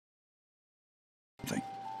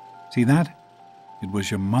See that? It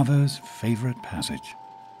was your mother's favorite passage.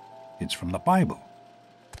 It's from the Bible,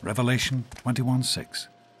 Revelation 21:6.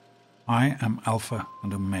 I am Alpha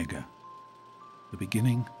and Omega, the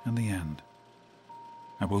beginning and the end.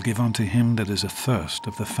 I will give unto him that is athirst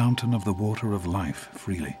of the fountain of the water of life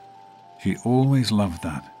freely. She always loved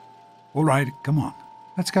that. All right, come on.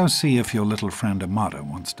 Let's go see if your little friend Amada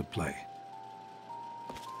wants to play.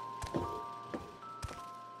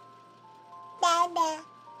 Dada.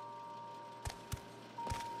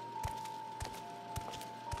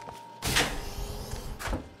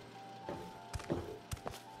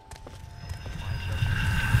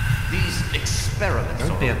 These experiments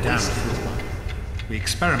Don't be a are damn wasted. fool. We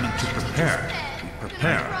experiment to prepare. We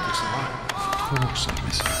prepare to survive. Of course I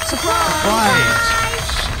miss you.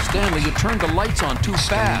 Surprise! Stanley, you turned the lights on too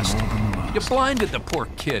fast. More than the last. You blinded the poor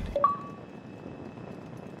kid.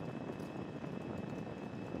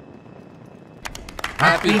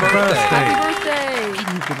 Happy birthday! Happy birthday!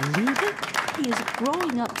 Can you believe it? He is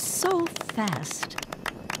growing up so fast.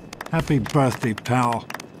 Happy birthday, pal.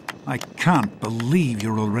 I can't believe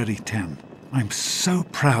you're already 10. I'm so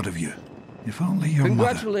proud of you. If only your mother...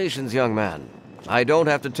 Congratulations, young man. I don't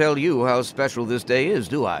have to tell you how special this day is,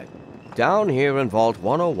 do I? Down here in Vault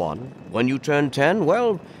 101, when you turn 10,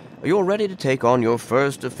 well, you're ready to take on your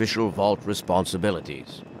first official Vault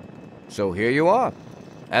responsibilities. So here you are.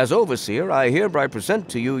 As Overseer, I hereby present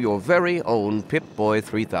to you your very own Pip-Boy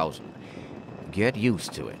 3000. Get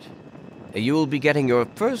used to it. You'll be getting your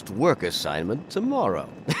first work assignment tomorrow.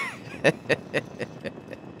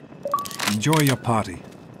 Enjoy your party.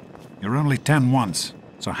 You're only 10 once,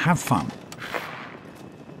 so have fun.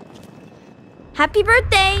 Happy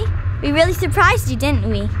birthday! We really surprised you, didn't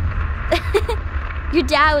we? Your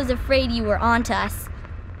dad was afraid you were onto us.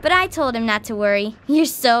 But I told him not to worry. You're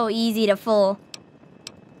so easy to fool.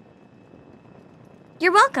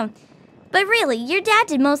 You're welcome. But really, your dad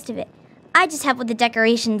did most of it. I just helped with the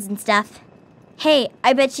decorations and stuff. Hey,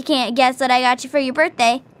 I bet you can't guess what I got you for your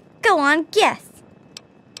birthday. Go on, guess.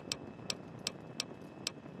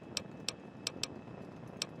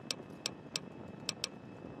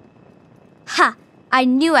 Ha! I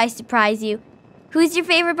knew I'd surprise you. Who's your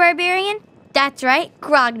favorite barbarian? That's right,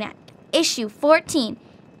 Grognak, issue 14,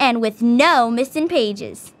 and with no missing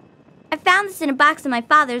pages. I found this in a box of my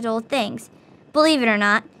father's old things. Believe it or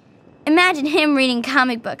not, imagine him reading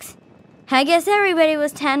comic books. I guess everybody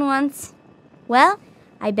was 10 once. Well,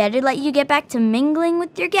 I better let you get back to mingling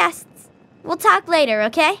with your guests. We'll talk later,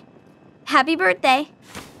 okay? Happy birthday.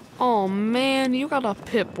 Oh man, you got a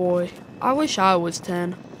Pip-Boy. I wish I was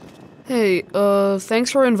 10. Hey,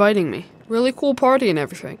 thanks for inviting me. Really cool party and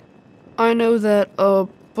everything. I know that,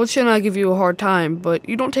 Butch and I give you a hard time, but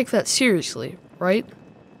you don't take that seriously, right?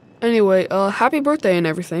 Anyway, happy birthday and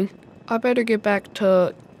everything. I better get back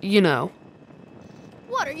to, you know.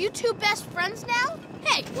 What, are you two best friends now?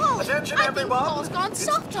 Hey, whoa! Attention, I everyone. think Paul's gone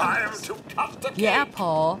soft on Time us. to cut the cake. Yeah,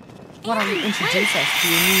 Paul. Why don't you introduce us to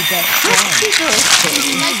your new best Nice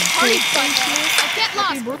friend? party, Spencer. Now get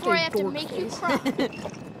lost Happy before I have to birthday, make you dork cry.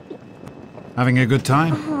 Having a good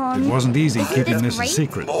time? It wasn't easy keeping this a great.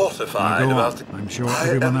 secret. Mortified Now go about on. I'm sure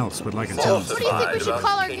everyone else would like a chance. What do you think we should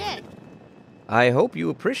call our gang? I hope you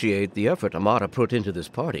appreciate the effort Amada put into this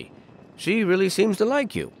party. She really seems to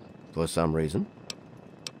like you, for some reason.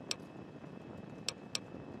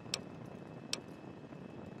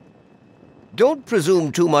 Don't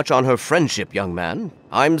presume too much on her friendship, young man.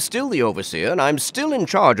 I'm still the Overseer, and I'm still in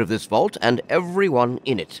charge of this vault and everyone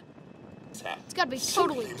in it. It's gotta be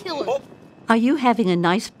totally killer. Are you having a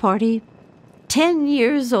nice party? 10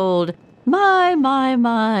 years old.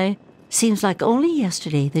 My. Seems like only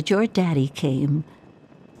yesterday that your daddy came.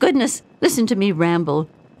 Goodness, listen to me ramble.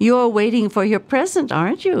 You're waiting for your present,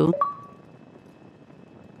 aren't you?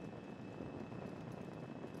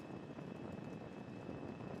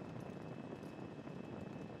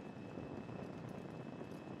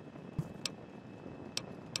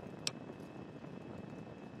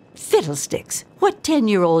 Fiddlesticks! What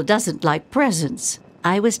 10-year-old doesn't like presents?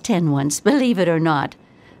 I was 10 once, believe it or not.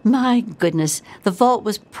 My goodness, the vault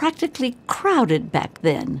was practically crowded back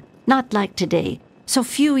then. Not like today. So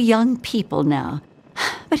few young people now.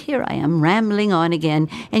 But here I am rambling on again,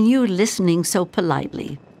 and you listening so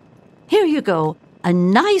politely. Here you go, a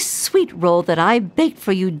nice sweet roll that I baked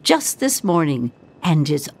for you just this morning. And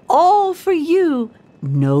it's all for you.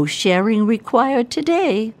 No sharing required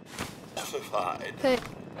today. Hey.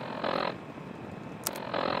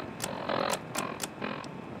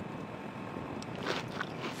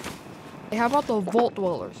 Hey, how about the Vault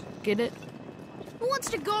Dwellers? Get it? Who wants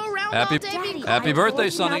to go around Happy- all day being Happy quiet? birthday,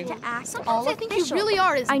 Sonny. Sometimes I think you really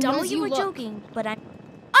are as I dumb know as you you were look. joking, but I'm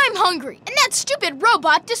I'm hungry, and that stupid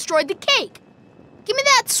robot destroyed the cake. Give me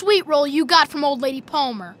that sweet roll you got from Old Lady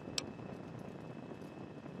Palmer.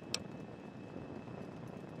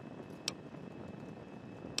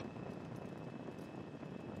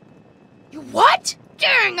 You what?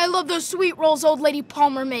 Dang, I love those sweet rolls Old Lady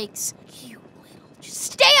Palmer makes. You little... Just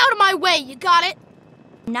stay out of my way, you got it?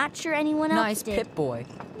 Not sure anyone else Nice did. Pip-Boy.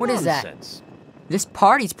 What is that? Nonsense. This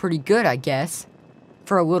party's pretty good, I guess.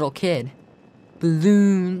 For a little kid.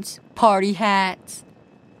 Balloons, party hats.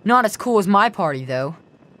 Not as cool as my party, though.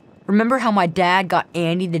 Remember how my dad got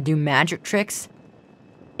Andy to do magic tricks?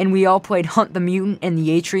 And we all played Hunt the Mutant in the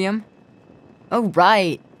atrium? Oh,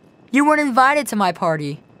 right. You weren't invited to my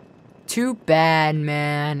party. Too bad,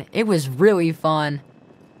 man. It was really fun.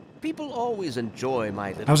 People always enjoy my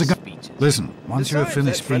little How's it speeches. going? Listen, once you have Besides,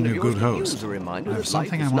 finished that friend being a of yours good could host, use a reminder I have that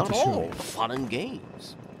something life I is want to not show all you. fun and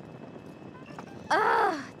games.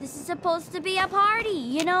 Ugh, this is supposed to be a party,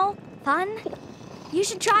 you know? Fun. You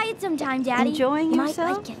should try it sometime, Daddy. Enjoying you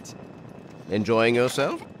yourself? might like it. Enjoying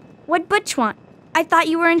yourself? What'd Butch want? I thought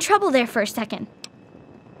you were in trouble there for a second.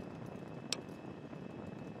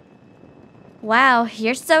 Wow,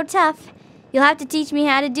 you're so tough. You'll have to teach me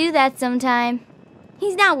how to do that sometime.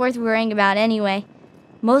 He's not worth worrying about anyway.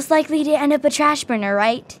 Most likely to end up a trash burner,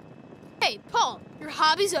 right? Hey, Paul, your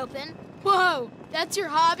hobby's open. Whoa, that's your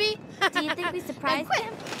hobby? Do you think we surprised quick,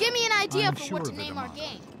 him? give me an idea I'm for sure what to of it, name our Amanda.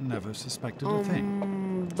 game. Never suspected a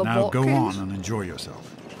thing. The Now go Vulcans? on and enjoy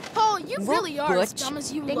yourself. Paul, you Look, really are as Butch. dumb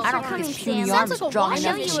as you Thanks look. I don't for think coming, his puny Sam. arms Sounds like a strong I wash know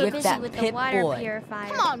enough you to were lift busy that with the Pip water Boy. purifier.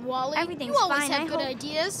 Come on, Wally. Everything's You always fine, have I good hope.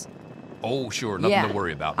 ideas. Oh, sure, nothing Yeah, to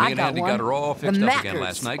worry about. I Me and got Andy one. got her all The fixed up again Mackers.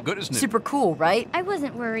 last night. Good as new. Super cool, right? I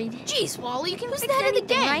wasn't worried. Jeez, Wally, who's fix the head of the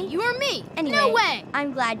anything, gang? right? You or me? Anyway, No way.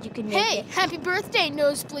 I'm glad you could make Hey, it. happy birthday,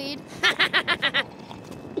 Nosebleed.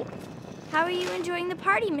 How are you enjoying the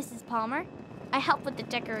party, Mrs. Palmer? I help with the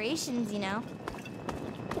decorations, you know.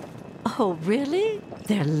 Oh, really?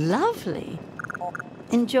 They're lovely.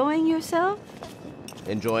 Enjoying yourself?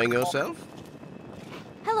 Enjoying yourself?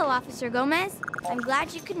 Hello, Officer Gomez. I'm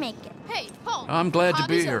glad you could make it. Hey, Paul. I'm glad to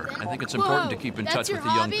be hobby's here. open. I think it's important to Whoa, keep in that's touch your with the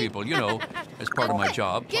young hobby? people, you know, as part of my Quick,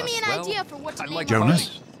 job. Give me Plus, an well, idea for what to I name like our parties.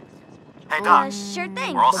 Jonas? Hey, Doc. Sure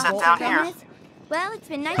thing, We're all set Officer down here. Gomez. Well, it's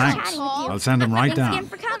been nice Thanks. chatting with you. I'll send him right Thanks again down.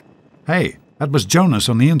 for coming. Hey, that was Jonas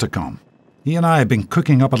on the intercom. He and I have been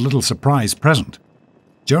cooking up a little surprise present.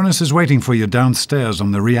 Jonas is waiting for you downstairs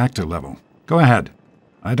on the reactor level. Go ahead.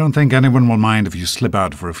 I don't think anyone will mind if you slip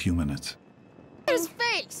out for a few minutes. His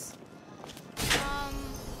face.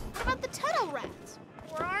 What about the tunnel rats?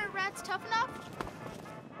 Or aren't rats tough enough?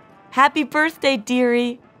 Happy birthday,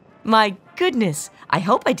 dearie. My goodness, I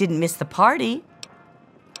hope I didn't miss the party.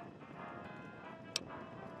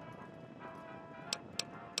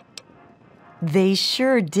 They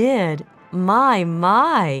sure did.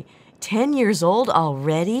 My. 10 years old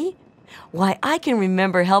already? Why, I can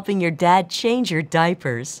remember helping your dad change your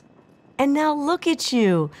diapers. And now look at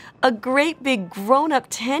you, a great big grown-up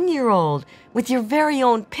 10-year-old with your very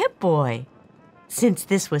own Pip-Boy. Since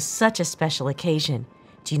this was such a special occasion,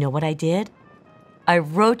 do you know what I did? I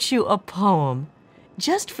wrote you a poem,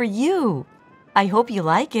 just for you. I hope you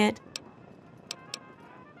like it.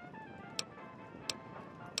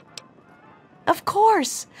 Of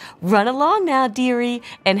course. Run along now, dearie,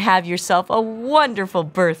 and have yourself a wonderful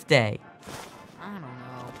birthday. I don't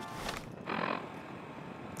know.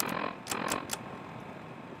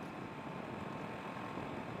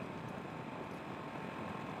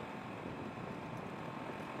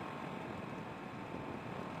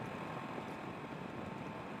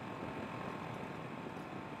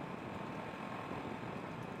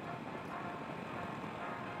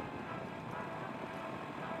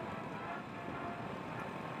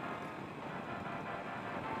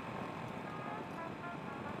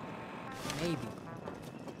 Maybe.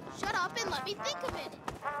 Shut up and let me think of it.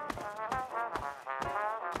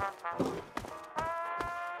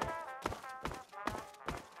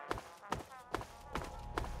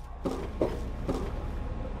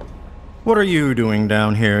 What are you doing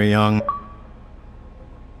down here, young?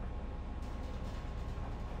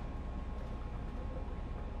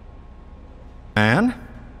 Man?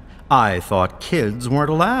 I thought kids weren't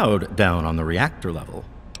allowed down on the reactor level.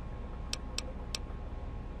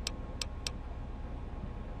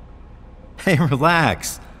 Hey,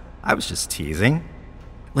 relax. I was just teasing.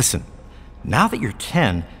 Listen, now that you're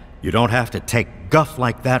 10, you don't have to take guff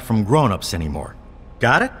like that from grown-ups anymore.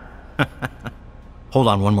 Got it? Hold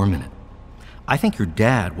on one more minute. I think your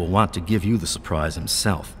dad will want to give you the surprise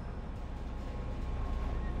himself.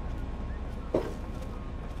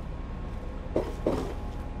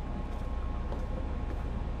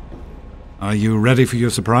 Are you ready for your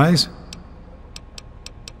surprise?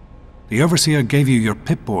 The overseer gave you your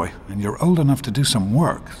Pip-Boy, and you're old enough to do some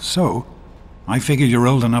work, so I figure you're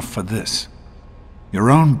old enough for this. Your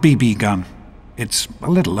own BB gun. It's a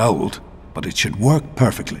little old, but it should work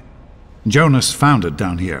perfectly. Jonas found it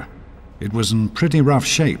down here. It was in pretty rough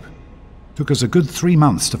shape. Took us a good 3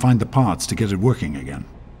 months to find the parts to get it working again.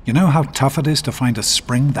 You know how tough it is to find a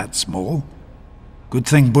spring that small? Good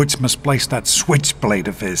thing Butch misplaced that switchblade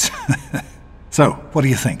of his. So, what do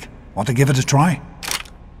you think? Want to give it a try?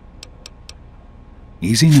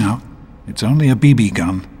 Easy now. It's only a BB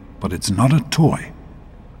gun, but it's not a toy.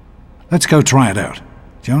 Let's go try it out.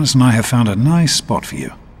 Jonas and I have found a nice spot for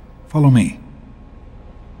you. Follow me.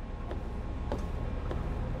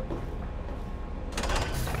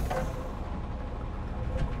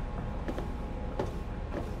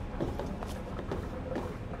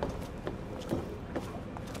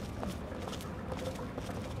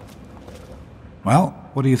 Well,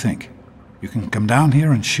 what do you think? You can come down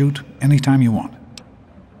here and shoot anytime you want.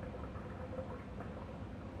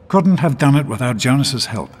 Couldn't have done it without Jonas's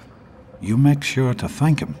help. You make sure to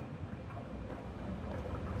thank him.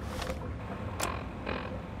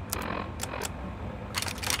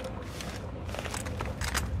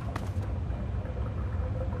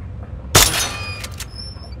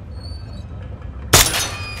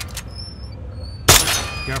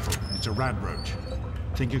 Careful, it's a rad roach.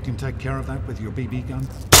 Think you can take care of that with your BB gun?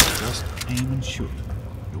 Just aim and shoot.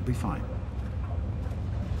 You'll be fine.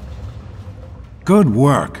 Good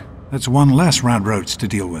work. That's one less rad roach to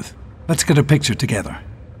deal with. Let's get a picture together.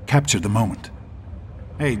 Capture the moment.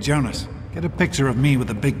 Hey, Jonas, get a picture of me with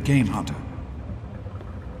the big game hunter.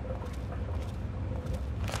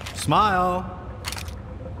 Smile.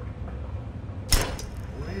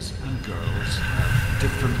 Boys and girls have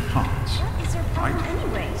different parts. What is their problem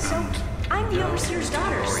anyway? So, I'm the overseer's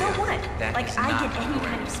daughter, so what? Like, I get any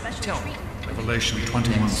kind of special treatment. Revelation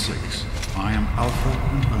 21:6. I am Alpha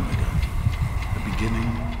and Omega, the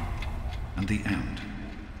beginning and the end.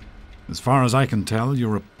 As far as I can tell,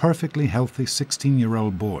 you're a perfectly healthy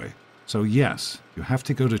 16-year-old boy. So yes, you have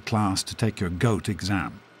to go to class to take your G.O.A.T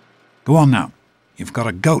exam. Go on now. You've got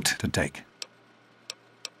a G.O.A.T to take.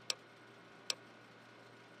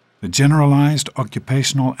 The Generalized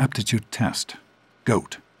Occupational Aptitude Test,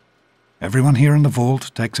 G.O.A.T. Everyone here in the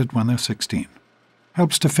vault takes it when they're 16.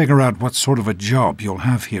 Helps to figure out what sort of a job you'll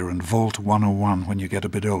have here in Vault 101 when you get a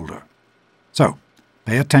bit older. So,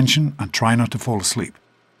 pay attention and try not to fall asleep.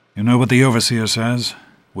 You know what the overseer says?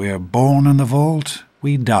 We're born in the vault,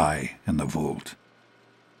 we die in the vault.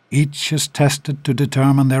 Each is tested to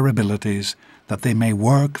determine their abilities, that they may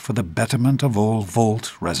work for the betterment of all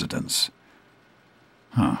vault residents.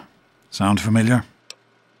 Huh. Sound familiar?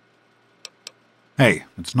 Hey,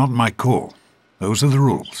 it's not my call. Those are the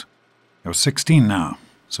rules. You're 16 now,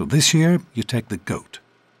 so this year you take the G.O.A.T.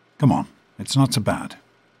 Come on, it's not so bad.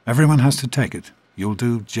 Everyone has to take it. You'll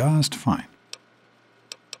do just fine.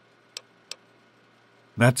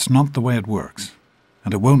 That's not the way it works,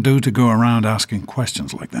 and it won't do to go around asking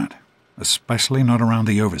questions like that, especially not around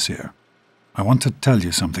the overseer. I want to tell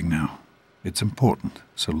you something now. It's important,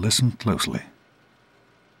 so listen closely.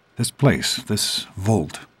 This place, this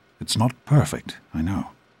vault, it's not perfect, I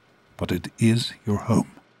know, but it is your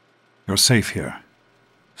home. You're safe here.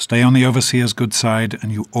 Stay on the overseer's good side,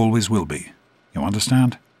 and you always will be. You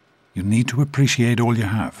understand? You need to appreciate all you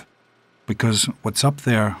have, because what's up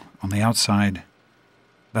there on the outside,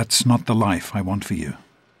 that's not the life I want for you.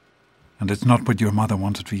 And it's not what your mother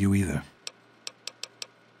wanted for you either.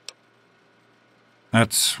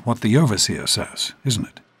 That's what the overseer says, isn't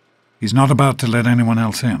it? He's not about to let anyone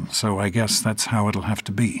else in, so I guess that's how it'll have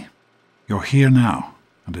to be. You're here now,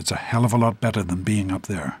 and it's a hell of a lot better than being up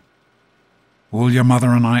there. All your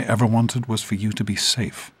mother and I ever wanted was for you to be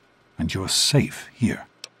safe, and you're safe here.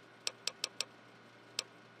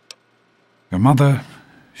 Your mother,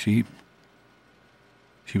 she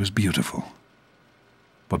was beautiful,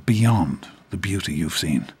 but beyond the beauty you've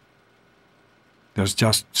seen. There's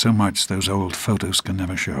just so much those old photos can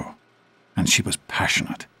never show. And she was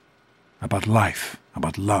passionate. About life,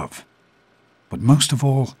 about love. But most of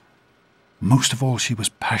all, she was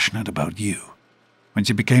passionate about you. When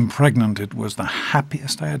she became pregnant, it was the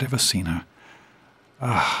happiest I had ever seen her.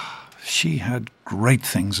 She had great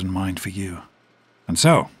things in mind for you. And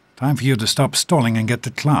so, time for you to stop stalling and get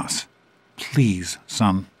to class. Please,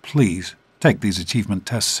 son, please, take these achievement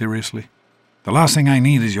tests seriously. The last thing I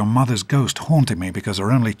need is your mother's ghost haunting me because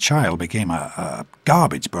her only child became a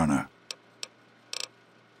garbage burner.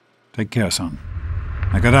 Take care, son.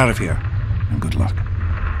 Now get out of here, and good luck.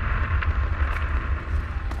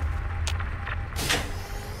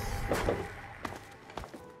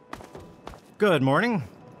 Good morning.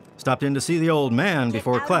 Stopped in to see the old man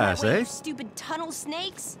before class, eh? You stupid tunnel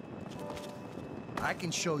snakes. I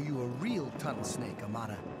can show you a real tunnel snake,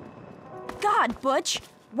 Amata. God, Butch,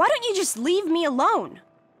 why don't you just leave me alone?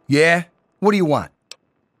 Yeah? What do you want?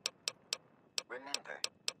 Remember,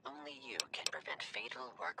 only you can prevent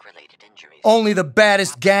fatal work-related injuries. Only the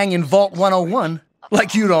baddest gang in Vault 101?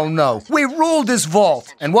 Like you don't know. We ruled this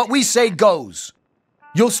vault, and what we say goes.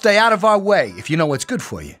 You'll stay out of our way if you know what's good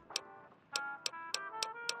for you.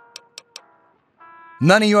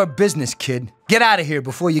 None of your business, kid. Get out of here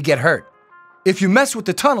before you get hurt. If you mess with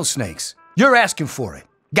the tunnel snakes, you're asking for it.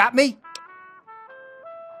 Got me?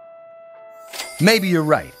 Maybe you're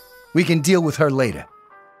right. We can deal with her later.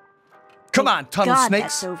 Come on, tunnel God,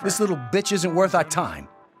 snakes. that's over. This little bitch isn't worth our time.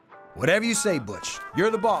 Whatever you say, Butch. You're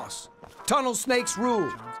the boss. Tunnel snakes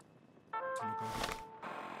rule.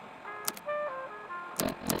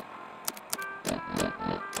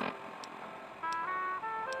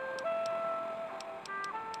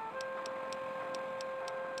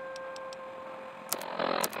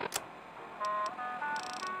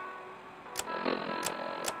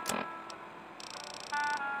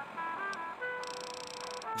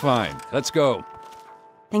 Fine, let's go.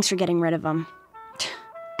 Thanks for getting rid of them.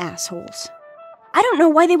 Assholes. I don't know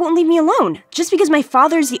why they won't leave me alone. Just because my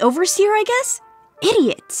father's the overseer, I guess?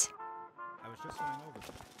 Idiots. I was just going over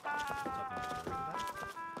them.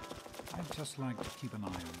 I'd just like to keep an eye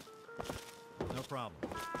on it. No problem.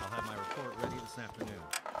 I'll have my report ready this afternoon.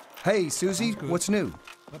 Hey, Susie, what's new?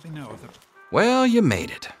 Let me know if it... Well, you made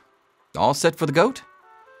it. All set for the GOAT?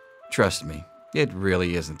 Trust me, it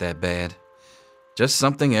really isn't that bad. Just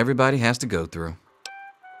something everybody has to go through.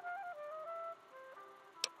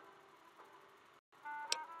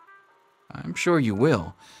 I'm sure you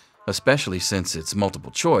will, especially since it's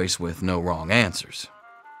multiple choice with no wrong answers.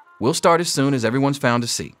 We'll start as soon as everyone's found a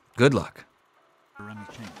seat. Good luck. For any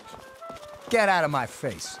change. Get out of my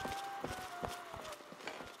face.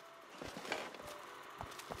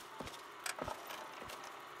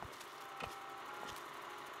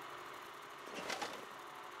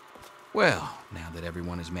 Well, now that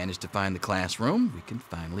everyone has managed to find the classroom, we can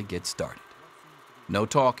finally get started. No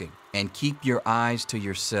talking, and keep your eyes to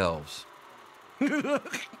yourselves.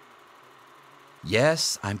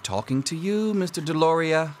 Yes, I'm talking to you, Mr.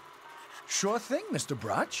 Deloria. Sure thing, Mr.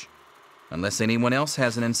 Brotch. Unless anyone else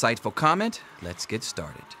has an insightful comment, let's get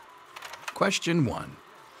started. Question 1.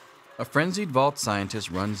 A frenzied vault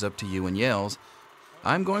scientist runs up to you and yells,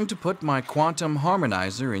 "I'm going to put my quantum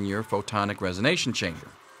harmonizer in your photonic resonation chamber."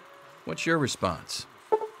 What's your response?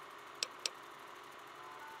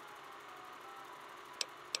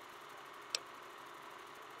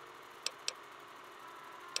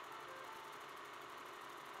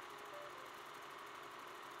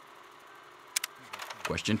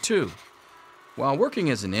 Question 2. While working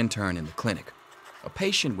as an intern in the clinic, a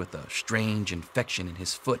patient with a strange infection in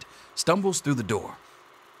his foot stumbles through the door.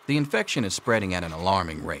 The infection is spreading at an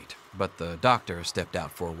alarming rate, but the doctor has stepped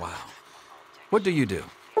out for a while. What do you do?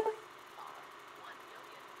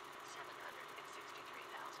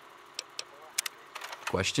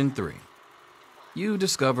 Question 3. You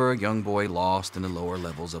discover a young boy lost in the lower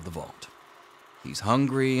levels of the vault. He's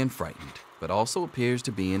hungry and frightened, but also appears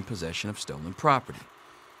to be in possession of stolen property.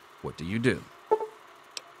 What do you do?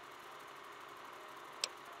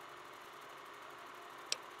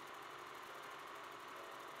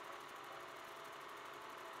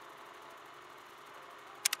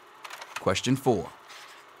 Question 4.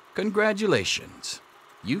 Congratulations.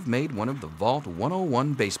 You've made one of the Vault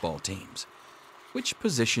 101 baseball teams. Which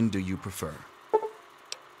position do you prefer?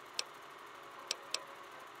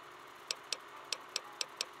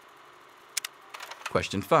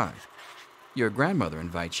 Question 5. Your grandmother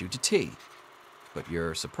invites you to tea, but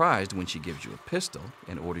you're surprised when she gives you a pistol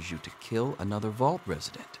and orders you to kill another vault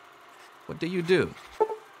resident. What do you do?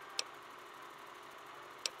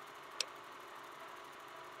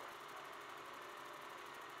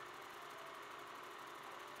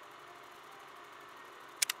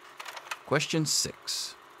 Question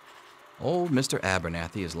 6. Old Mr.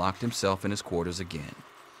 Abernathy has locked himself in his quarters again,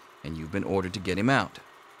 and you've been ordered to get him out.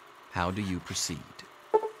 How do you proceed?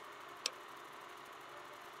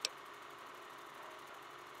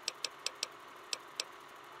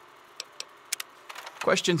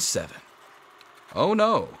 Question 7. Oh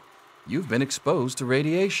no, you've been exposed to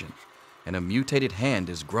radiation, and a mutated hand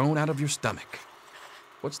has grown out of your stomach.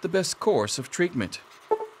 What's the best course of treatment?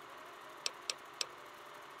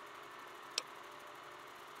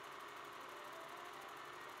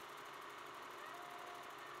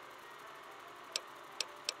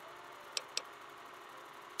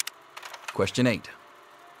 Question 8.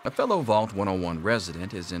 A fellow Vault 101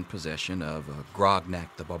 resident is in possession of a Grognak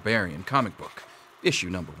the Barbarian comic book, issue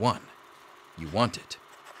number 1. You want it.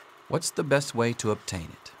 What's the best way to obtain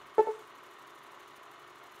it?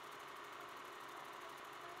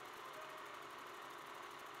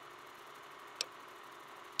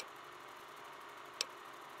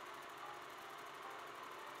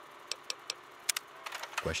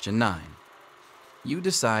 Question 9. You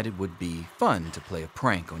decide it would be fun to play a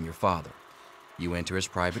prank on your father. You enter his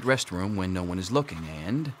private restroom when no one is looking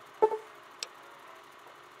and...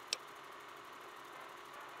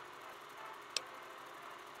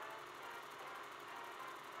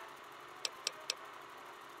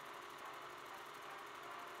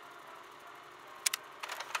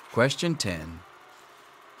 Question 10.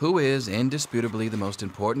 Who is indisputably the most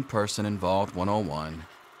important person in Vault 101?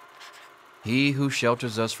 He who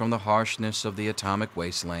shelters us from the harshness of the atomic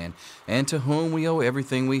wasteland, and to whom we owe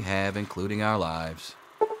everything we have, including our lives.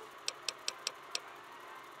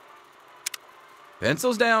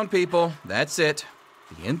 Pencils down, people. That's it.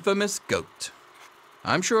 The infamous GO.A.T.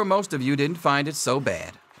 I'm sure most of you didn't find it so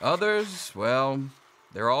bad. Others, well,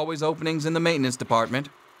 there are always openings in the maintenance department.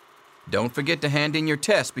 Don't forget to hand in your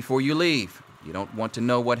test before you leave. You don't want to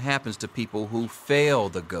know what happens to people who fail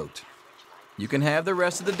the GO.A.T. You can have the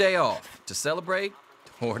rest of the day off to celebrate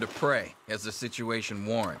or to pray as the situation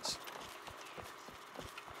warrants.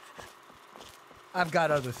 I've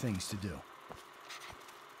got other things to do.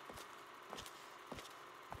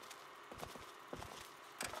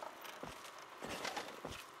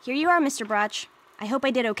 Here you are, Mr. Broch. I hope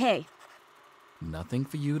I did okay. Nothing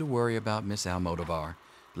for you to worry about, Miss Almodovar.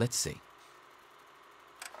 Let's see.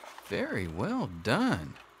 Very well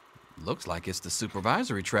done. Looks like it's the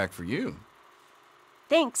supervisory track for you.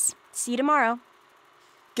 Thanks. See you tomorrow.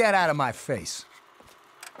 Get out of my face.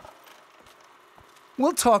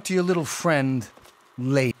 We'll talk to your little friend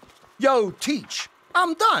later. Yo, Teach,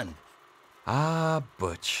 I'm done. Ah,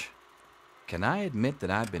 Butch. Can I admit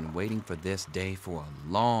that I've been waiting for this day for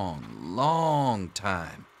a long, long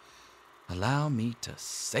time? Allow me to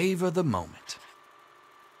savor the moment.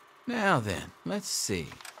 Now then, let's see.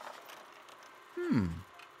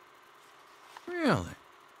 Really?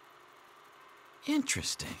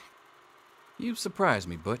 Interesting. You've surprised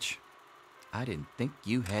me, Butch. I didn't think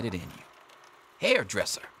you had it in you.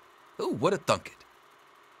 Hairdresser. Who would have thunk it?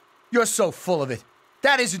 You're so full of it.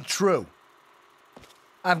 That isn't true.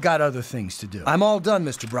 I've got other things to do. I'm all done,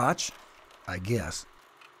 Mr. Broch. I guess.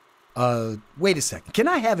 Wait a second. Can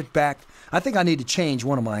I have it back? I think I need to change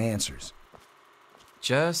one of my answers.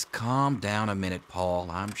 Just calm down a minute, Paul.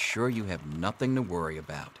 I'm sure you have nothing to worry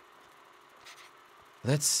about.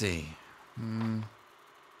 Let's see.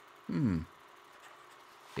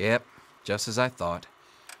 Yep, just as I thought.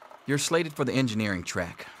 You're slated for the engineering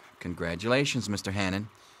track. Congratulations, Mr. Hannon.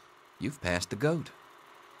 You've passed the GO.A.T.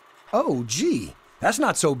 Oh, gee. That's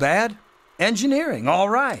not so bad. Engineering, all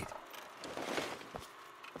right.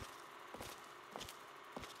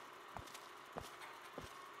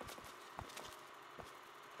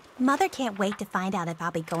 Mother can't wait to find out if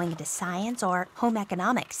I'll be going into science or home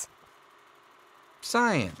economics.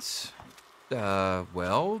 Science.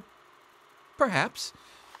 Well, perhaps.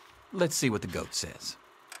 Let's see what the GO.A.T. says.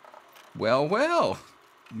 Well, well.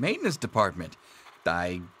 Maintenance department.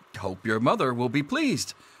 I hope your mother will be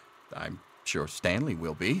pleased. I'm sure Stanley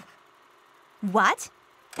will be. What?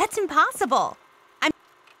 That's impossible.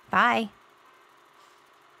 Bye.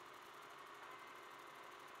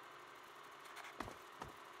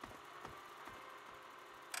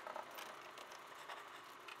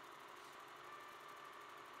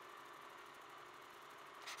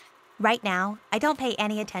 Right now, I don't pay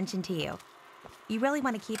any attention to you. You really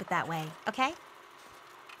want to keep it that way, okay?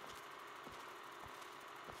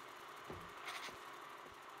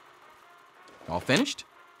 All finished?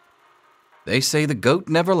 They say the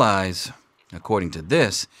GO.A.T. never lies. According to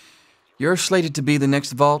this, you're slated to be the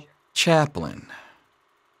next Vault chaplain.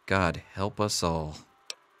 God help us all.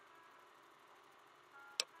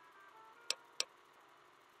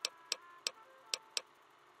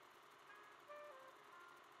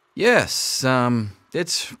 Yes,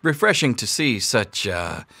 it's refreshing to see such,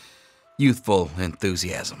 youthful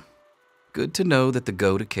enthusiasm. Good to know that the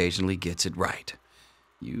GO.A.T. occasionally gets it right.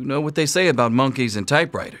 You know what they say about monkeys and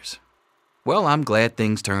typewriters. Well, I'm glad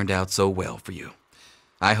things turned out so well for you.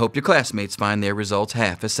 I hope your classmates find their results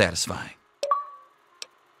half as satisfying.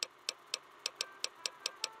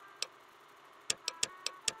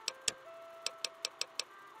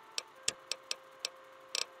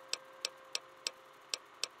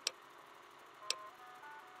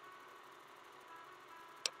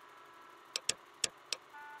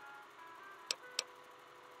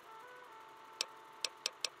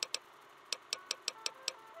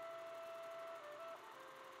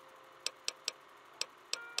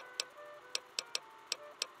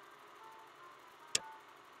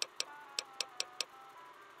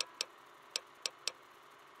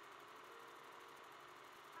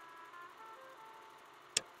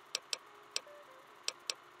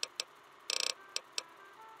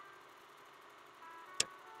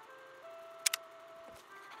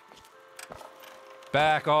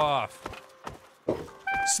 Back off.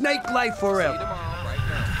 Snake life forever.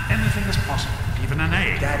 Anything is possible, even an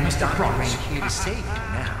egg. Daddy's Mr. doctor Bronx. ain't here to save you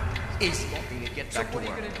now. Is he? Get back to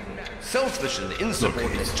work. Selfish and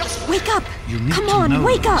insubordinate. Just Wake up! You need Come to on, know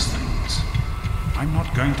wake up! these things. I'm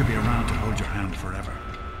not going to be around to hold your hand forever.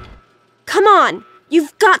 Come on!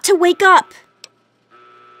 You've got to wake up!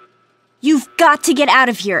 You've got to get out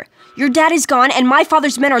of here. Your dad is gone, and my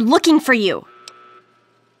father's men are looking for you.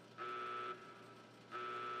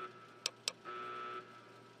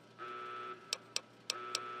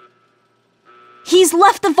 He's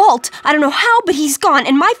left the vault. I don't know how, but he's gone.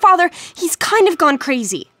 And my father, he's kind of gone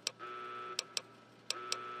crazy.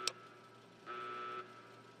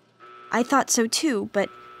 I thought so too, but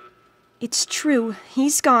it's true.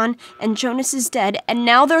 He's gone, and Jonas is dead, and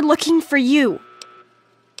now they're looking for you.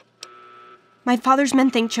 My father's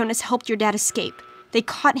men think Jonas helped your dad escape. They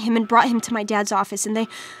caught him and brought him to my dad's office, and they...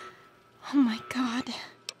 Oh my God.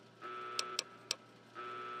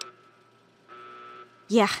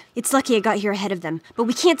 Yeah, it's lucky I got here ahead of them, but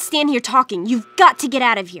we can't stand here talking. You've got to get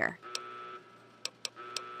out of here.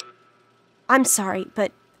 I'm sorry,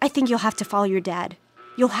 but I think you'll have to follow your dad.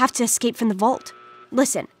 You'll have to escape from the vault.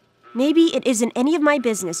 Listen, maybe it isn't any of my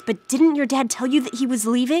business, but didn't your dad tell you that he was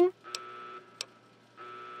leaving?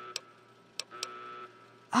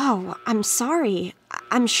 Oh, I'm sorry.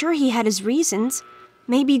 I'm sure he had his reasons.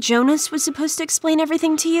 Maybe Jonas was supposed to explain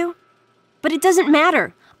everything to you? But it doesn't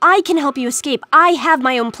matter. I can help you escape. I have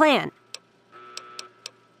my own plan.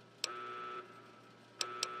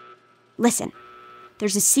 Listen,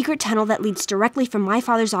 there's a secret tunnel that leads directly from my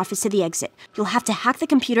father's office to the exit. You'll have to hack the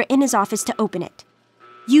computer in his office to open it.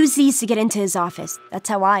 Use these to get into his office. That's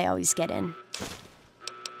how I always get in.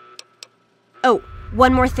 Oh,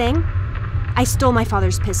 one more thing. I stole my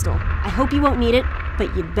father's pistol. I hope you won't need it,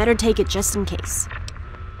 but you'd better take it just in case.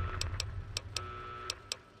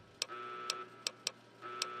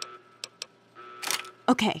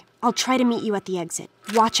 Okay, I'll try to meet you at the exit.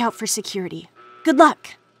 Watch out for security. Good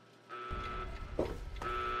luck!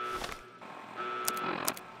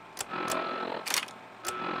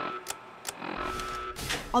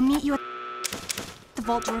 I'll meet you at the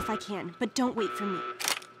vault door if I can, but don't wait for me.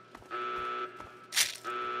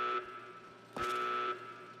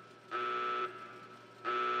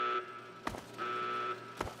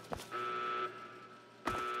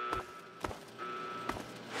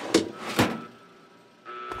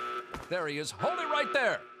 There he is. Hold it right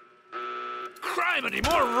there. Criminy,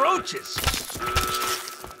 more roaches.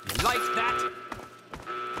 You like that?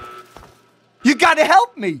 You gotta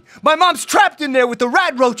help me! My mom's trapped in there with the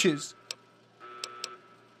rat roaches!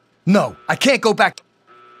 No, I can't go back.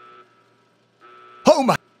 Oh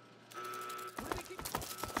my...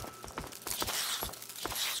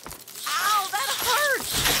 Ow, that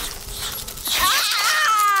hurts!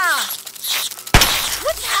 Ah!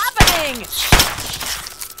 What's happening?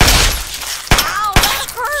 Ow,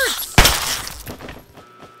 that hurts!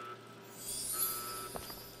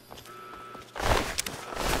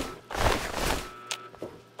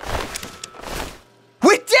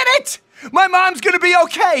 We did it! My mom's gonna be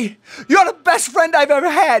okay! You're the best friend I've ever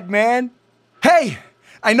had, man! Hey,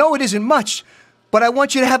 I know it isn't much, but I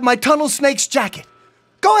want you to have my Tunnel Snake's jacket.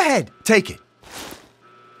 Go ahead, take it.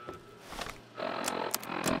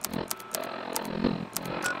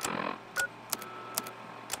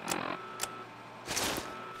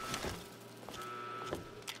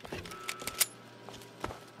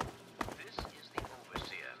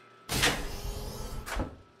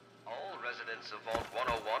 All residents of Vault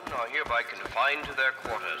 101 are hereby confined to their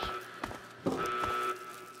quarters. The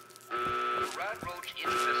rat roach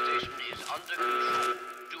infestation is under control.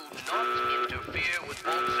 Do not interfere with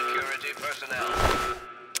Vault security personnel.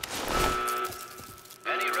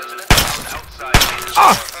 Any resident found outside his or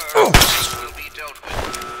her house will be dealt with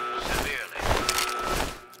severely.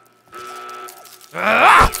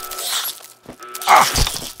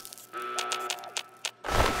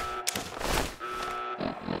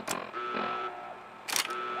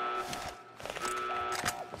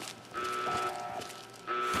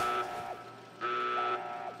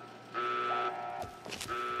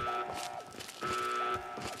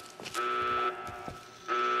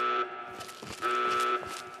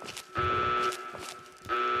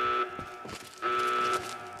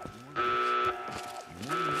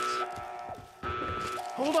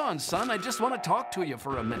 Hold on, son. I just want to talk to you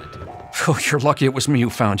for a minute. Oh, you're lucky it was me who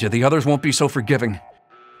found you. The others won't be so forgiving.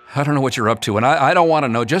 I don't know what you're up to, and I don't want to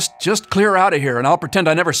know. Just clear out of here, and I'll pretend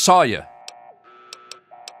I never saw you.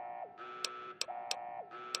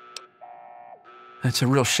 It's a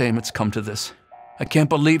real shame it's come to this. I can't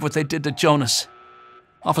believe what they did to Jonas.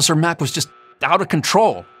 Officer Mack was just out of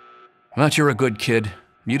control. But you're a good kid.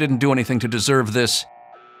 You didn't do anything to deserve this.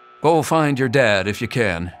 Go find your dad if you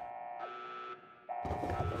can.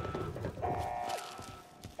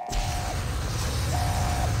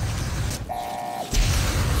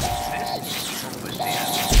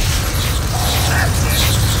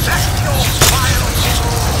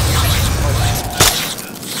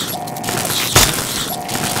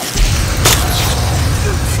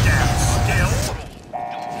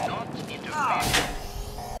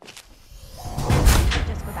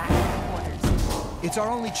 It's our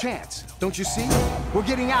only chance, don't you see? We're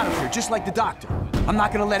getting out of here, just like the doctor. I'm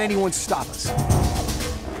not gonna let anyone stop us.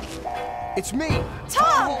 It's me!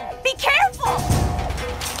 Tom! Be careful!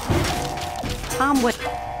 I'm with...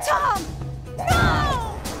 Tom! No!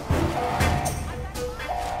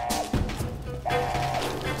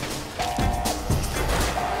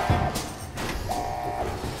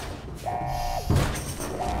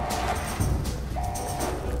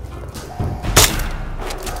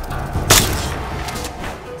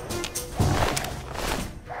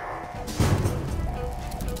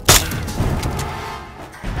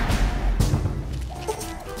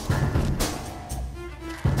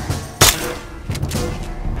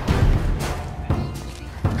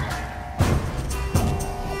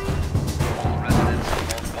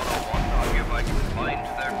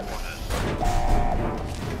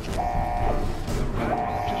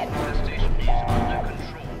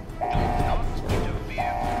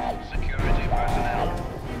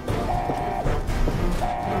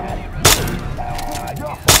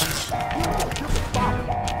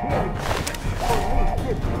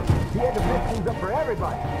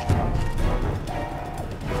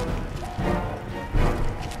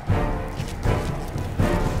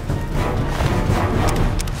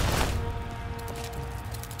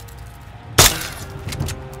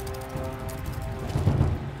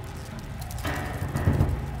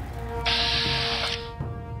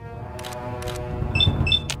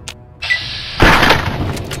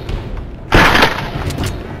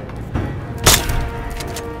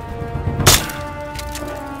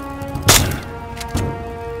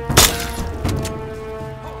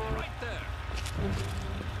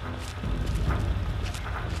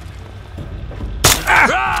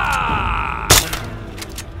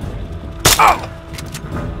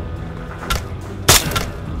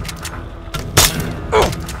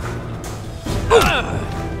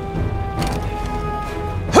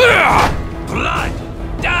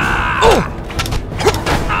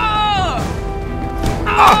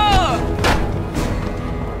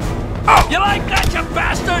 You like that, you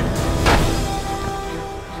bastard?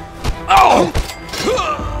 Oh!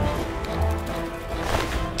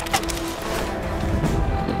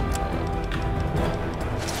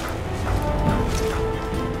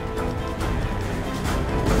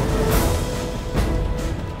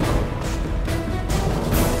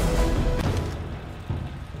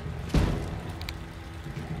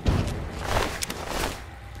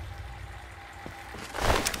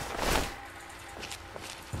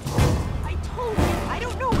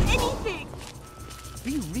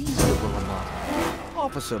 Be reasonable, Amata.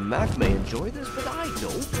 Officer Mack may enjoy this, but I don't.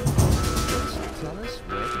 Just tell us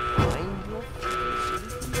where to find your friends.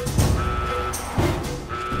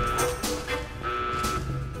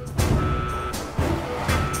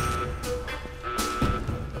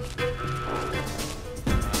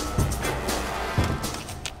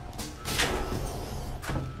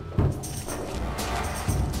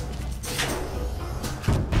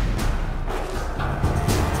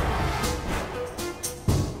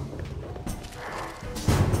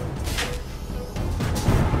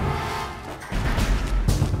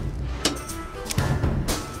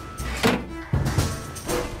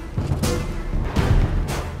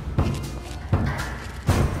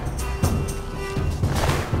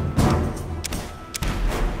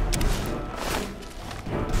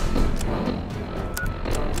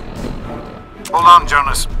 Hold on,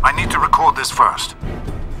 Jonas. I need to record this first.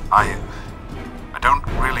 I don't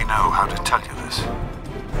really know how to tell you this.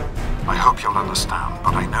 I hope you'll understand,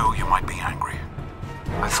 but I know you might be angry.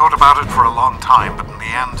 I thought about it for a long time, but in the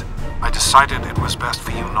end, I decided it was best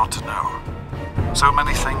for you not to know. So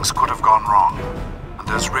many things could have gone wrong, and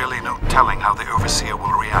there's really no telling how the Overseer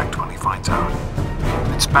will react when he finds out.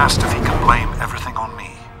 It's best if he can blame everything on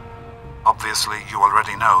me. Obviously, you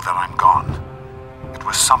already know that I'm gone. It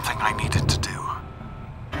was something I needed to do.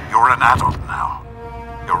 You're an adult now.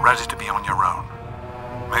 You're ready to be on your own.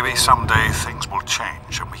 Maybe someday things will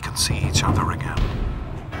change and we can see each other again.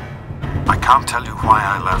 I can't tell you why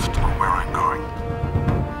I left or where I'm going.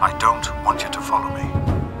 I don't want you to follow me.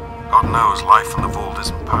 God knows life in the vault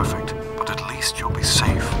isn't perfect, but at least you'll be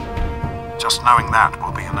safe. Just knowing that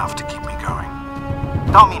will be enough to keep me going.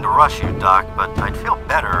 Don't mean to rush you, Doc, but I'd feel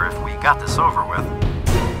better if we got this over with.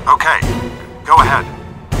 Okay, go ahead.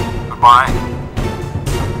 Goodbye.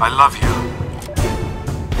 I love you.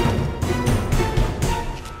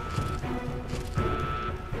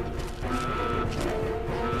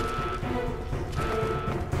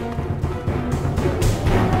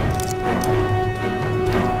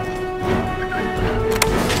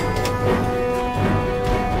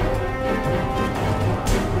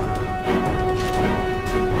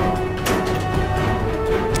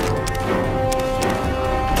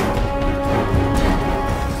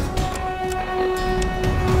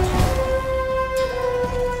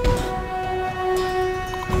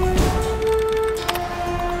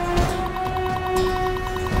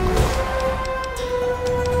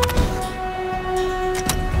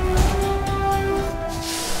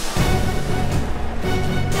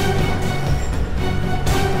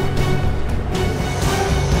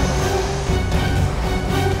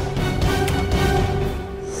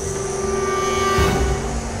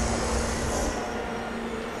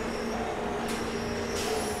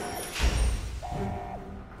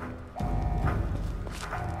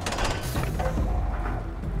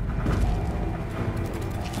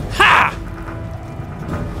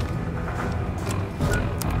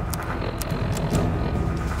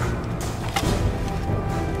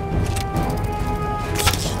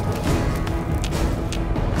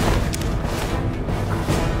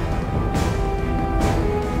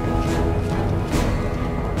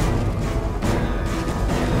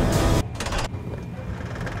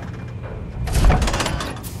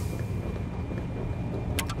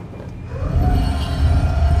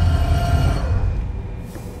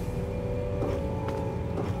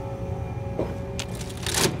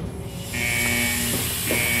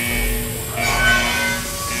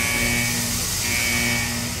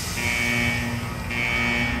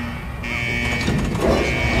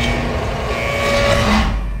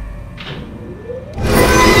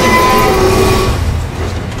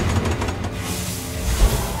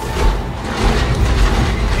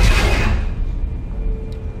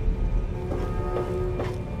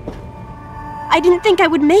 I didn't think I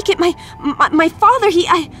would make it. My father,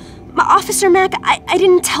 Officer Mac, I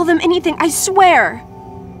didn't tell them anything, I swear.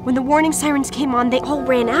 When the warning sirens came on, they all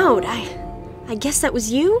ran out. I guess that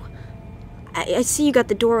was you? I see you got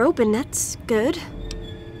the door open, that's good.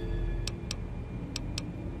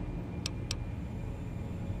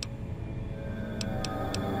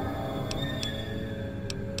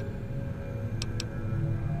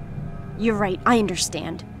 You're right, I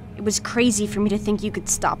understand. It was crazy for me to think you could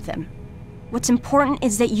stop them. What's important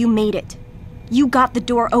is that you made it. You got the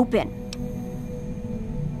door open.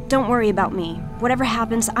 Don't worry about me. Whatever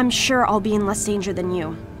happens, I'm sure I'll be in less danger than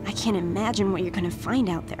you. I can't imagine what you're gonna find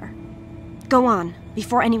out there. Go on,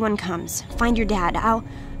 before anyone comes. Find your dad.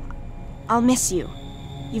 I'll miss you.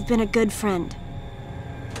 You've been a good friend.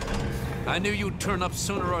 I knew you'd turn up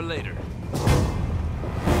sooner or later.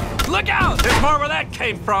 Look out! There's more where that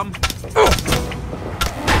came from.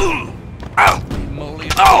 Moly.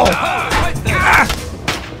 Oh! Right there.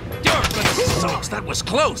 You're good sauce. That was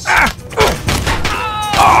close.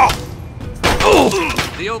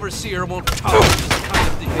 The overseer won't tolerate this kind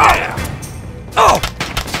of thing.